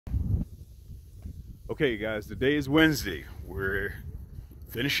Okay guys, today is Wednesday. We're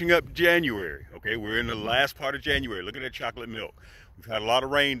finishing up January. Okay, we're in the last part of January. Look at that chocolate milk. We've had a lot of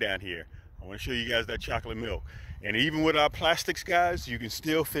rain down here. I want to show you guys that chocolate milk. And even with our plastics, guys, you can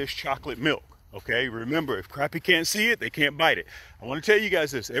still fish chocolate milk. Okay, remember, if Crappie can't see it, they can't bite it. I want to tell you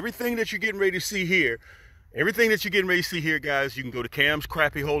guys this. Everything that you're getting ready to see here, guys, you can go to Cam's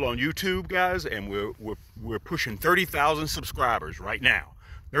Crappie Hole on YouTube, guys, and we're pushing 30,000 subscribers right now.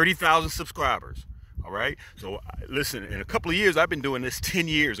 30,000 subscribers. All right, so listen, in a couple of years, I've been doing this 10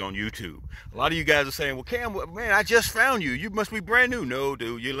 years on YouTube. A lot of you guys are saying, well, Cam, man, I just found you. You must be brand new. No,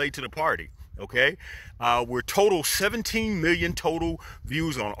 dude, you're late to the party. Okay, we're total 17 million total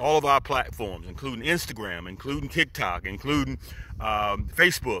views on all of our platforms, including Instagram, including TikTok, including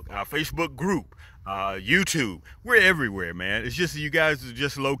Facebook, our Facebook group, YouTube. We're everywhere, man. It's just you guys are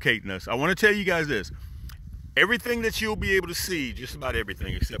just locating us. I want to tell you guys this. Everything that you'll be able to see, just about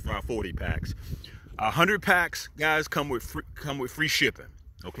everything except for our 40 packs. 100 packs, guys, come with free shipping.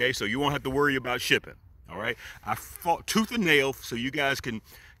 Okay, so you won't have to worry about shipping. All right, I fought tooth and nail so you guys can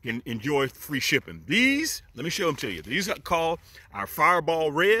enjoy free shipping. These, let me show them to you. These are called our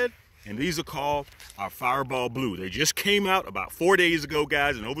Fireball Red, and these are called our Fireball Blue. They just came out about 4 days ago,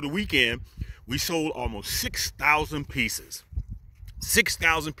 guys, and over the weekend we sold almost 6,000 pieces.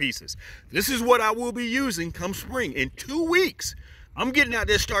 6,000 pieces. This is what I will be using come spring. In 2 weeks, I'm getting out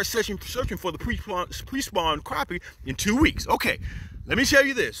there, start searching for the pre-spawn crappie in 2 weeks. Okay, let me show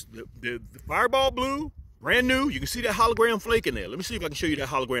you this. The Fireball Blue, brand new. You can see that hologram flake in there. Let me see if I can show you that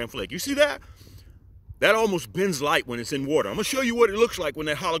hologram flake. You see that? That almost bends light when it's in water. I'm going to show you what it looks like when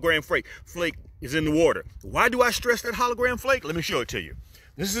that hologram flake is in the water. Why do I stress that hologram flake? Let me show it to you.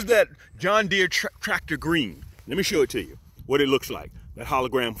 This is that John Deere tractor green. Let me show it to you, what it looks like, that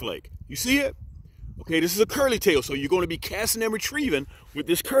hologram flake. You see it? Okay, this is a curly tail, so you're going to be casting and retrieving with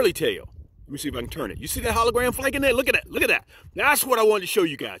this curly tail. Let me see if I can turn it. You see that hologram flake in there? Look at that. Look at that. That's what I wanted to show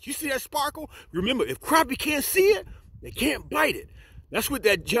you guys. You see that sparkle? Remember, if Crappie can't see it, they can't bite it. That's with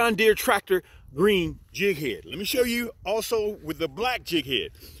that John Deere tractor green jig head. Let me show you also with the black jig head.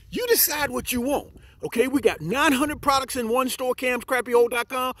 You decide what you want. Okay, we got 900 products in one store,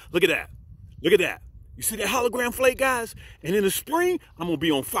 camscrappyhole.com. Look at that. Look at that. You see that hologram flake, guys? And in the spring, I'm going to be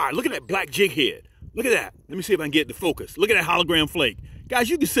on fire. Look at that black jig head. Look at that. Let me see if I can get the focus. Look at that hologram flake. Guys,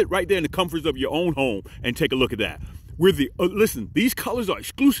 you can sit right there in the comforts of your own home and take a look at that. Listen, these colors are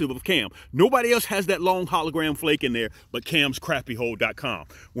exclusive of Cam. Nobody else has that long hologram flake in there but camscrappyhole.com.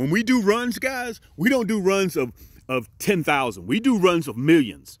 When we do runs, guys, we don't do runs of 10,000. We do runs of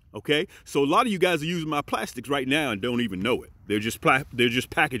millions, okay? So a lot of you guys are using my plastics right now and don't even know it. They're just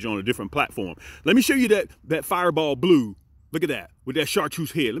packaged on a different platform. Let me show you that Fireball Blue. Look at that, with that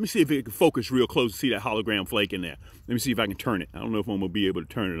chartreuse head. Let me see if it can focus real close to see that hologram flake in there. Let me see if I can turn it. I don't know if I'm gonna be able to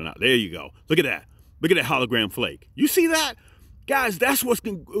turn it or not. There you go. Look at that. Look at that hologram flake. You see that? Guys, that's what's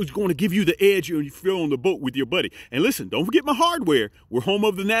going to give you the edge when you feel on the boat with your buddy. And listen, don't forget my hardware. We're home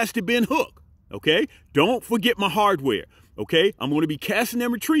of the nasty bin hook, okay? Don't forget my hardware, okay? I'm going to be casting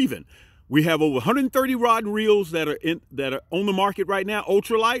and retrieving. We have over 130 rod and reels that are on the market right now,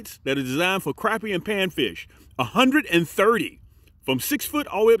 ultralights that are designed for crappie and panfish. 130 from 6 foot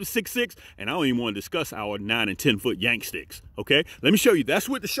all the way up to 6'6", and I don't even want to discuss our 9 and 10 foot yank sticks. Okay, let me show you. That's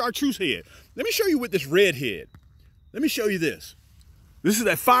with the chartreuse head. Let me show you with this red head. Let me show you this. This is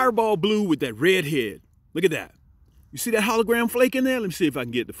that Fireball Blue with that red head. Look at that. You see that hologram flake in there? Let me see if I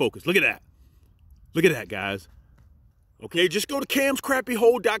can get the focus. Look at that. Look at that, guys. Okay, just go to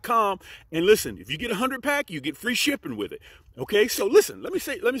camscrappyhole.com and listen. If you get a 100 pack, you get free shipping with it. Okay, so listen. Let me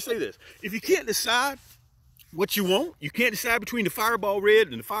say this. If you can't decide what you want, you can't decide between the Fireball Red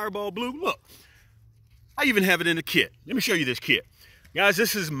and the Fireball Blue. Look, I even have it in a kit. Let me show you this kit. Guys,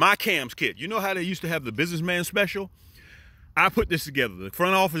 this is my Cam's kit. You know how they used to have the businessman special? I put this together. The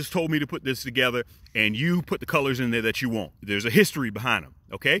front office told me to put this together, and you put the colors in there that you want. There's a history behind them,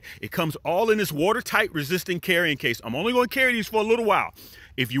 okay? It comes all in this watertight resistant carrying case. I'm only going to carry these for a little while.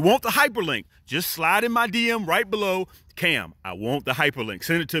 If you want the hyperlink, just slide in my DM right below. Cam, I want the hyperlink.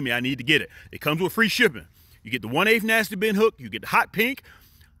 Send it to me. I need to get it. It comes with free shipping. You get the 1/8 nasty bin hook. You get the hot pink.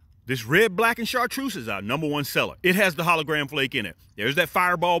 This red, black, and chartreuse is our #1 seller. It has the hologram flake in it. There's that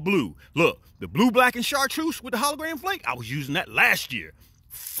Fireball Blue. Look, the blue, black, and chartreuse with the hologram flake, I was using that last year.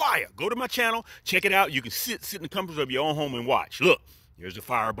 Fire. Go to my channel. Check it out. You can sit in the comforts of your own home and watch. Look, here's the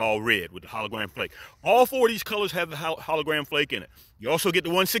Fireball Red with the hologram flake. All 4 of these colors have the hologram flake in it. You also get the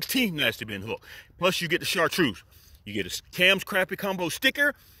 1/16 nasty bin hook. Plus, you get the chartreuse. You get a Cam's Crappie Combo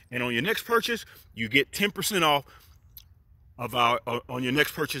sticker. And on your next purchase, you get 10% off of on your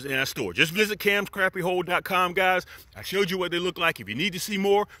next purchase in our store. Just visit camscrappyhole.com, guys. I showed you what they look like. If you need to see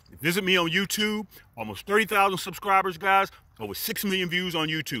more, visit me on YouTube. Almost 30,000 subscribers, guys. Over 6 million views on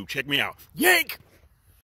YouTube. Check me out. Yank!